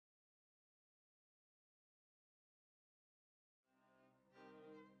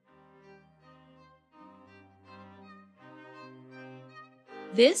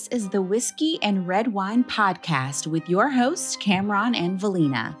This is the Whiskey and Red Wine Podcast with your hosts, Cameron and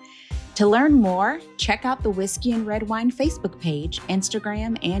Valina. To learn more, check out the Whiskey and Red Wine Facebook page,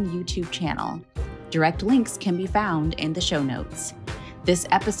 Instagram, and YouTube channel. Direct links can be found in the show notes. This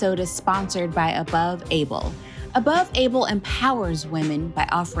episode is sponsored by Above Able. Above Able empowers women by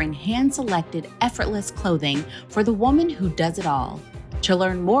offering hand-selected, effortless clothing for the woman who does it all. To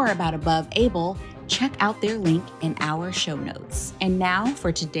learn more about Above Able, check out their link in our show notes. And now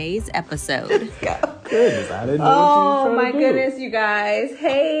for today's episode. Goodness, I didn't know what you were trying to do. Goodness, you guys.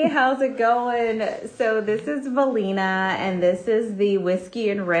 Hey, how's it going? So this is Valina, and this is the Whiskey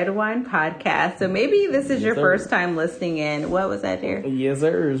and Red Wine Podcast. So maybe this is your first time listening in. What was that, dear? Yes,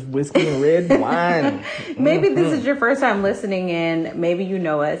 sir. It's Whiskey and Red Wine. Maybe this is your first time listening in. Maybe you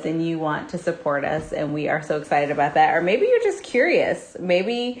know us and you want to support us, and we are so excited about that. Or maybe you're just curious.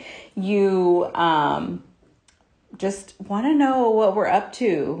 Maybe you just want to know what we're up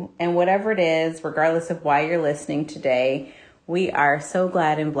to, and whatever it is, regardless of why you're listening today, we are so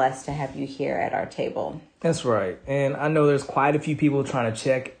glad and blessed to have you here at our table. That's right. And I know there's quite a few people trying to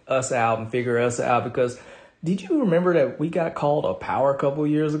check us out and figure us out because did you remember that we got called a power couple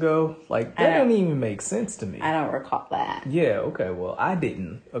years ago? Like, that doesn't even make sense to me. I don't recall that. Yeah, okay. Well, I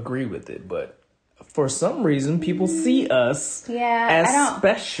didn't agree with it, but for some reason, people see us as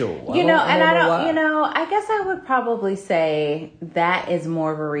special. I guess I would probably say that is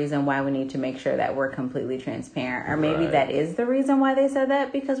more of a reason why we need to make sure that we're completely transparent. Or maybe that is the reason why they said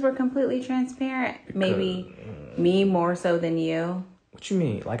that, because we're completely transparent. Maybe me more so than you. What you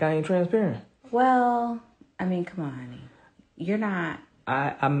mean? Like I ain't transparent? Well, I mean, come on, honey. You're not.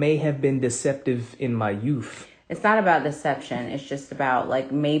 I may have been deceptive in my youth. It's not about deception. It's just about,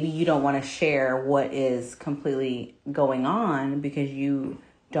 like, maybe you don't want to share what is completely going on because you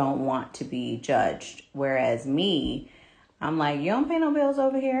don't want to be judged. Whereas me, I'm like, you don't pay no bills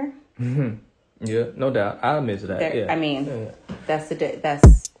over here. Mm-hmm. Yeah, no doubt. I admit to that. Yeah. I mean, that's the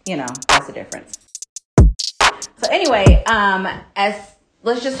difference. So anyway,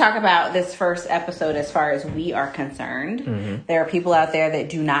 let's just talk about this first episode as far as we are concerned. Mm-hmm. There are people out there that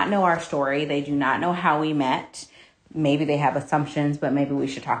do not know our story. They do not know how we met. Maybe they have assumptions, but maybe we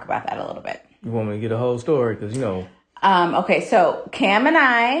should talk about that a little bit. You want me to get a whole story? Because, you know. Okay, so Cam and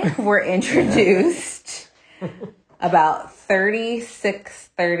I were introduced about 36,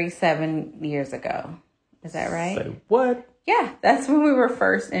 37 years ago. Is that right? Say what? Yeah, that's when we were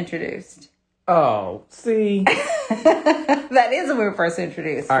first introduced. Oh, see. That is when we were first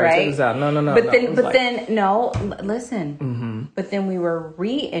introduced, all right? Check this out. No. Listen. Mm-hmm. But then we were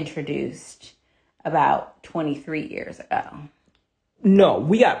reintroduced about 23 years ago. No,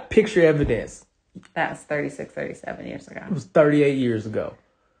 we got picture evidence. That's 36, 37 years ago. It was 38 years ago.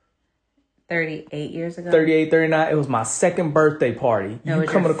 38 years ago? 38, 39. It was my second birthday party. No, it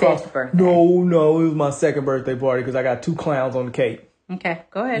was your fifth birthday. No, it was my second birthday party because I got 2 clowns on the cake. Okay,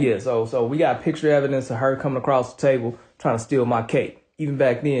 go ahead. Yeah, so we got picture evidence of her coming across the table trying to steal my cake. Even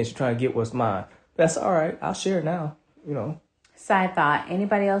back then, she's trying to get what's mine. That's all right. I'll share it now, you know. Side thought,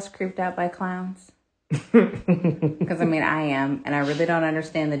 anybody else creeped out by clowns? Because, I mean, I am, and I really don't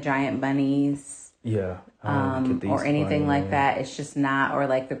understand the giant bunnies. Yeah. Or anything like that. It's just not, or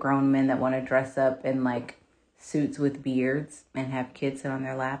like the grown men that want to dress up in like suits with beards and have kids sit on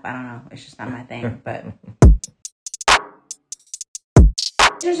their lap. I don't know. It's just not my thing, but...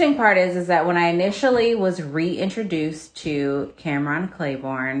 Interesting part is that when I initially was reintroduced to Cameron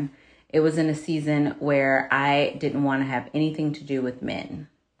Claiborne, it was in a season where I didn't want to have anything to do with men,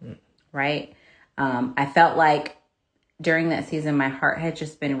 right? I felt like during that season, my heart had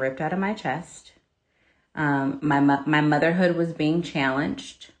just been ripped out of my chest. My motherhood was being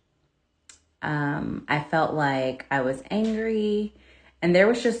challenged. I felt like I was angry, and there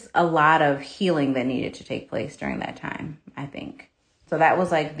was just a lot of healing that needed to take place during that time, I think. So that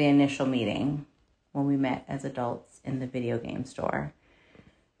was like the initial meeting when we met as adults in the video game store.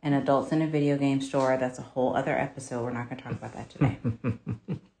 And adults in a video game store, that's a whole other episode. We're not going to talk about that today.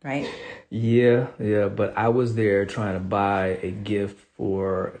 Right? Yeah. But I was there trying to buy a gift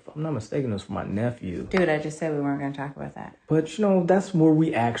for, if I'm not mistaken, it was for my nephew. Dude, I just said we weren't going to talk about that. But, you know, that's where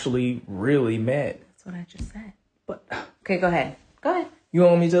we actually really met. That's what I just said. But okay, go ahead. You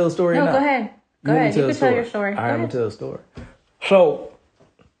want me to tell the story? No, go ahead. You can tell your story. All right, I'm going to tell the story. So,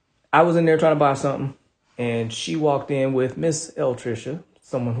 I was in there trying to buy something, and she walked in with Miss Eltricia,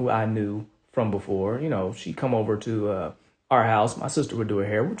 someone who I knew from before. You know, she come over to our house. My sister would do her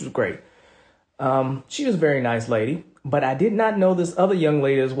hair, which was great. She was a very nice lady, but I did not know this other young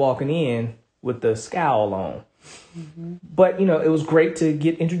lady was walking in with the scowl on. But, it was great to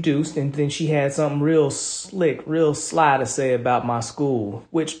get introduced. And then she had something real slick, real sly to say about my school,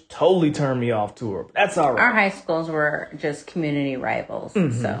 which totally turned me off to her. But that's all right. Our high schools were just community rivals.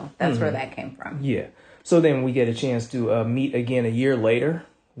 So that's where that came from. Yeah. So then we get a chance to meet again a year later,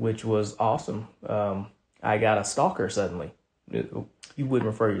 which was awesome. I got a stalker suddenly. You wouldn't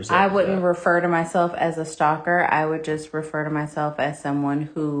refer yourself I wouldn't refer to myself as a stalker. I would just refer to myself as someone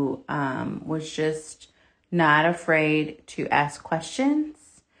who was just not afraid to ask questions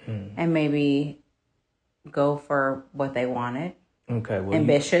and maybe go for what they wanted. Okay. Well,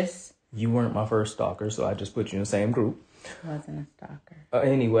 ambitious. You weren't my first stalker, so I just put you in the same group. I wasn't a stalker.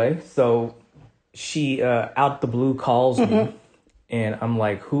 Anyway, so she out the blue calls me, and I'm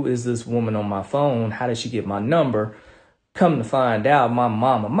like, who is this woman on my phone? How did she get my number? Come to find out, my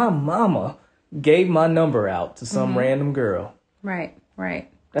mama gave my number out to some random girl. Right.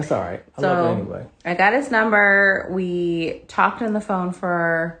 That's all right. I love her anyway. I got his number. We talked on the phone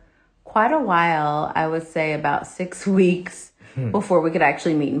for quite a while. I would say about 6 weeks before we could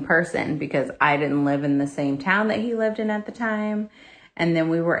actually meet in person, because I didn't live in the same town that he lived in at the time. And then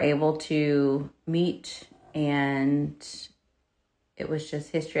we were able to meet, and it was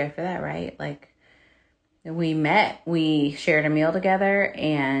just history after that, right? Like, we met, we shared a meal together,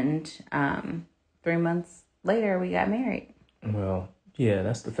 and 3 months later we got married. Well, yeah,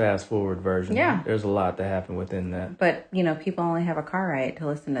 that's the fast forward version. Yeah. There's a lot that happened within that. But, people only have a car ride to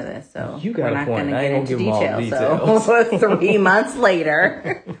listen to this, so you got we're a not point. going to I get ain't into gonna give 'em all details. details. So 3 months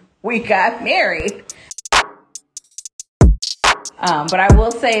later, we got married. But I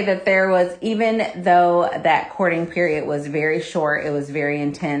will say that there was, even though that courting period was very short, it was very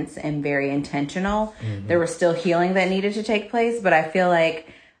intense and very intentional. There was still healing that needed to take place. But I feel like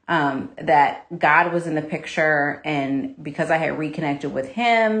that God was in the picture, and because I had reconnected with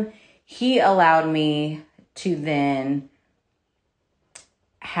him, he allowed me to then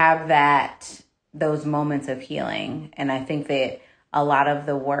have those moments of healing. And I think that a lot of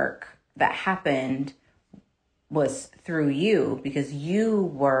the work that happened was through you, because you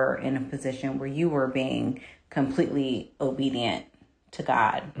were in a position where you were being completely obedient to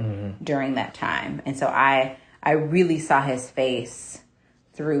God during that time. And so I really saw his face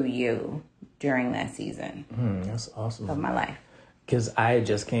through you during that season. That's awesome. Of my life. Because I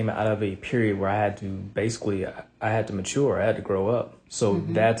just came out of a period where I had to mature. I had to grow up. So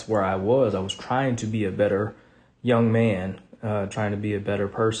that's where I was. I was trying to be a better young man, trying to be a better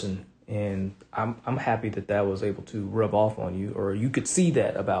person. And I'm happy that was able to rub off on you, or you could see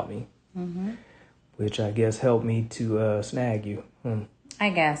that about me, which I guess helped me to snag you. I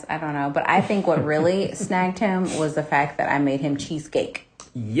guess. I don't know. But I think what really snagged him was the fact that I made him cheesecake.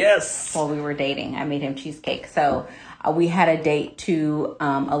 Yes. While we were dating, I made him cheesecake. So we had a date to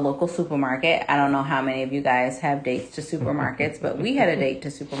a local supermarket. I don't know how many of you guys have dates to supermarkets, but we had a date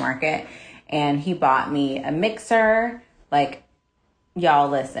to supermarket, and he bought me a mixer. Like, y'all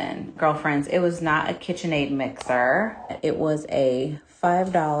listen, girlfriends, it was not a KitchenAid mixer. It was a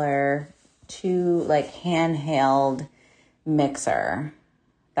 $5 handheld mixer.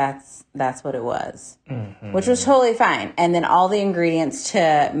 That's what it was, which was totally fine. And then all the ingredients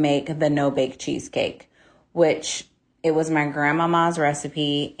to make the no-bake cheesecake, which it was my grandmama's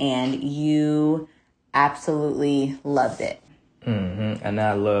recipe, and you absolutely loved it. And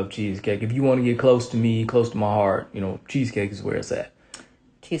I love cheesecake. If you want to get close to me, close to my heart, cheesecake is where it's at.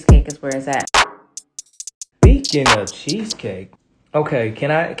 Cheesecake is where it's at. Speaking of cheesecake, okay,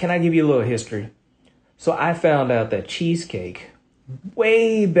 can I give you a little history? So I found out that cheesecake,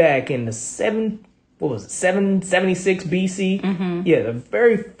 way back in the 776 BC? Yeah, the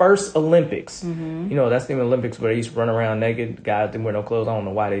very first Olympics. That's the Olympics where they used to run around naked. Guys didn't wear no clothes. I don't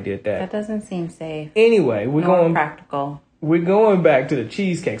know why they did that. That doesn't seem safe. Anyway, we're practical. We're going back to the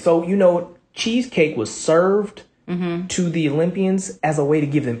cheesecake. So, cheesecake was served to the Olympians as a way to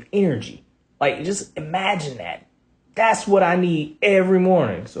give them energy. Like, just imagine that. That's what I need every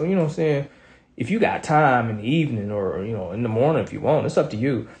morning. So, you know what I'm saying? If you got time in the evening or, in the morning if you want, it's up to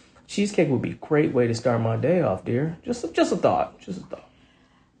you. Cheesecake would be a great way to start my day off, dear. Just a thought. Just a thought.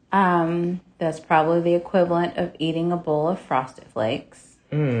 That's probably the equivalent of eating a bowl of Frosted Flakes.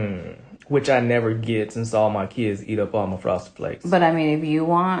 Which I never get, since all my kids eat up all my Frosted Flakes. But I mean, if you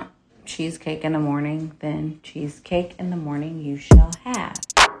want cheesecake in the morning, then cheesecake in the morning you shall have.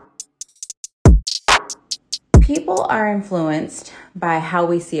 People are influenced by how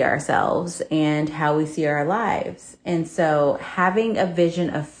we see ourselves and how we see our lives. And so having a vision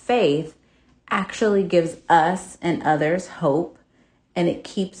of faith actually gives us and others hope, and it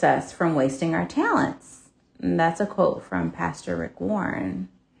keeps us from wasting our talents. And that's a quote from Pastor Rick Warren.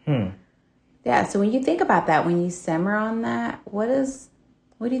 Yeah, Yeah, so when you think about that, when you simmer on that, what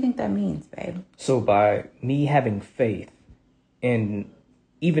do you think that means, babe? So by me having faith, and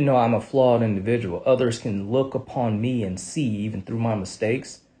even though I'm a flawed individual, others can look upon me and see, even through my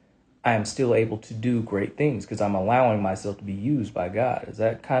mistakes, I am still able to do great things because I'm allowing myself to be used by God. Is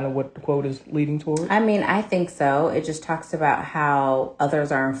that kind of what the quote is leading towards? I mean, I think so. It just talks about how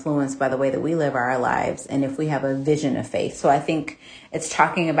others are influenced by the way that we live our lives and if we have a vision of faith. So I think it's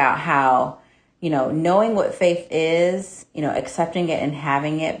talking about how, knowing what faith is, accepting it and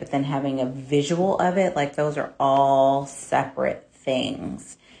having it, but then having a visual of it, like those are all separate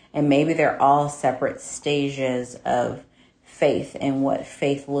things. And maybe they're all separate stages of faith and what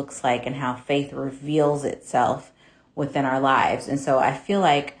faith looks like and how faith reveals itself within our lives. And so I feel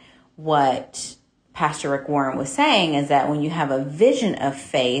like what Pastor Rick Warren was saying is that when you have a vision of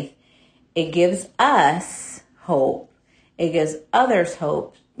faith, it gives us hope. It gives others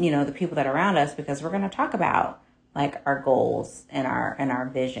hope, the people that are around us, because we're going to talk about like our goals and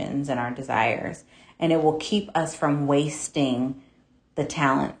our visions and our desires. And it will keep us from wasting the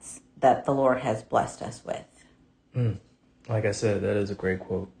talents that the Lord has blessed us with. Like I said, that is a great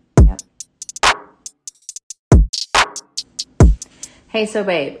quote. Yep. Hey, so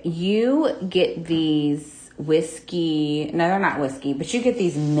babe, you get these whiskey. No, they're not whiskey, but you get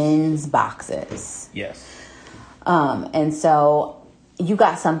these men's boxes. Yes. And so you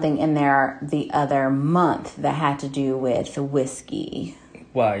got something in there the other month that had to do with whiskey.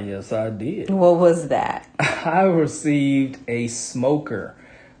 Why, yes, I did. What was that? I received a smoker.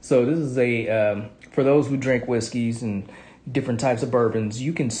 So this is for those who drink whiskeys and different types of bourbons,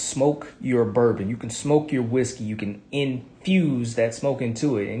 you can smoke your bourbon, you can smoke your whiskey, you can infuse that smoke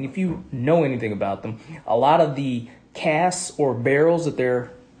into it. And if you know anything about them, a lot of the casks or barrels that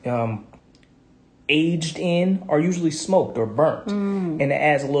they're aged in are usually smoked or burnt, and it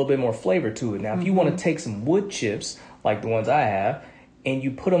adds a little bit more flavor to it. Now, if you want to take some wood chips like the ones I have, and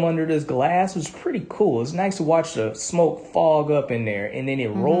you put them under this glass, it's pretty cool. It's nice to watch the smoke fog up in there, and then it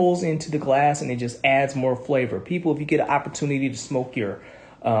rolls into the glass, and it just adds more flavor. People, if you get an opportunity to smoke your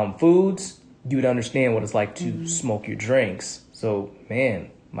foods, you would understand what it's like to smoke your drinks. So, man,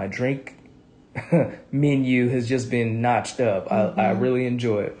 my drink menu has just been notched up. I really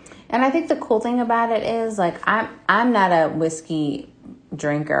enjoy it. And I think the cool thing about it is, like, I'm not a whiskey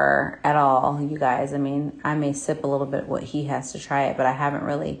drinker at all, you guys. I mean, I may sip a little bit what he has to try it, but I haven't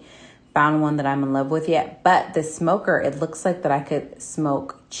really found one that I'm in love with yet. But the smoker, it looks like that I could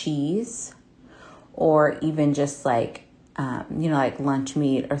smoke cheese or even just like, like lunch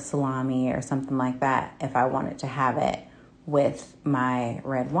meat or salami or something like that if I wanted to have it with my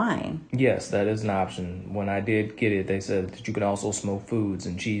red wine. Yes, that is an option. When I did get it, they said that you can also smoke foods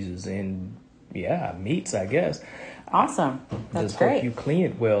and cheeses and, meats, I guess. Awesome. That's just great. Hope you clean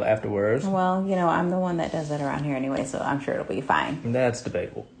it well afterwards. Well, I'm the one that does that around here anyway, so I'm sure it'll be fine. That's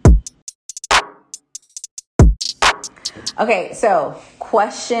debatable. Okay, so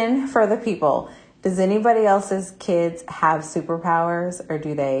question for the people. Does anybody else's kids have superpowers, or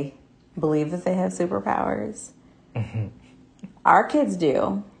do they believe that they have superpowers? Our kids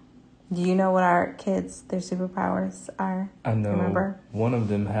do. Do you know what their superpowers are? I know. Remember? One of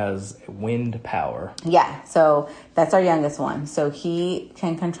them has wind power. Yeah, so that's our youngest one. So he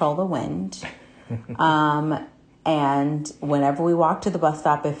can control the wind. And whenever we walk to the bus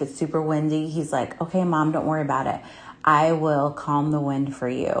stop, if it's super windy, he's like, okay, Mom, don't worry about it. I will calm the wind for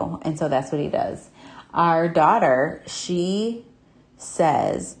you. And so that's what he does. Our daughter, she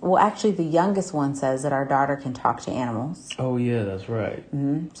says, well, actually the youngest one says that our daughter can talk to animals. Oh, yeah, that's right.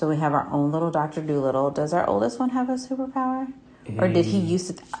 So we have our own little Dr. Dolittle. Does our oldest one have a superpower? Or did he used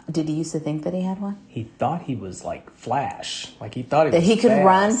to think that he had one? He thought he was like Flash. Like he thought that he could fast.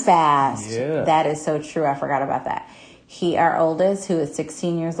 Run fast. Yeah. That is so true. I forgot about that. Our oldest, who is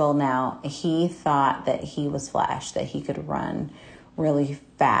 16 years old now, he thought that he was Flash, that he could run really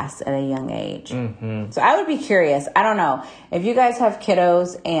fast at a young age. So I would be curious. I don't know. If you guys have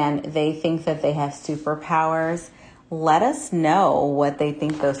kiddos and they think that they have superpowers, let us know what they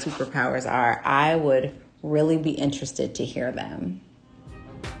think those superpowers are. I would really be interested to hear them.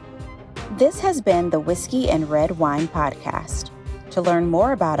 This has been the Whiskey and Red Wine Podcast. To learn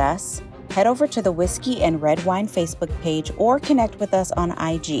more about us, head over to the Whiskey and Red Wine Facebook page or connect with us on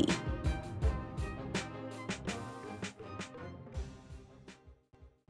IG.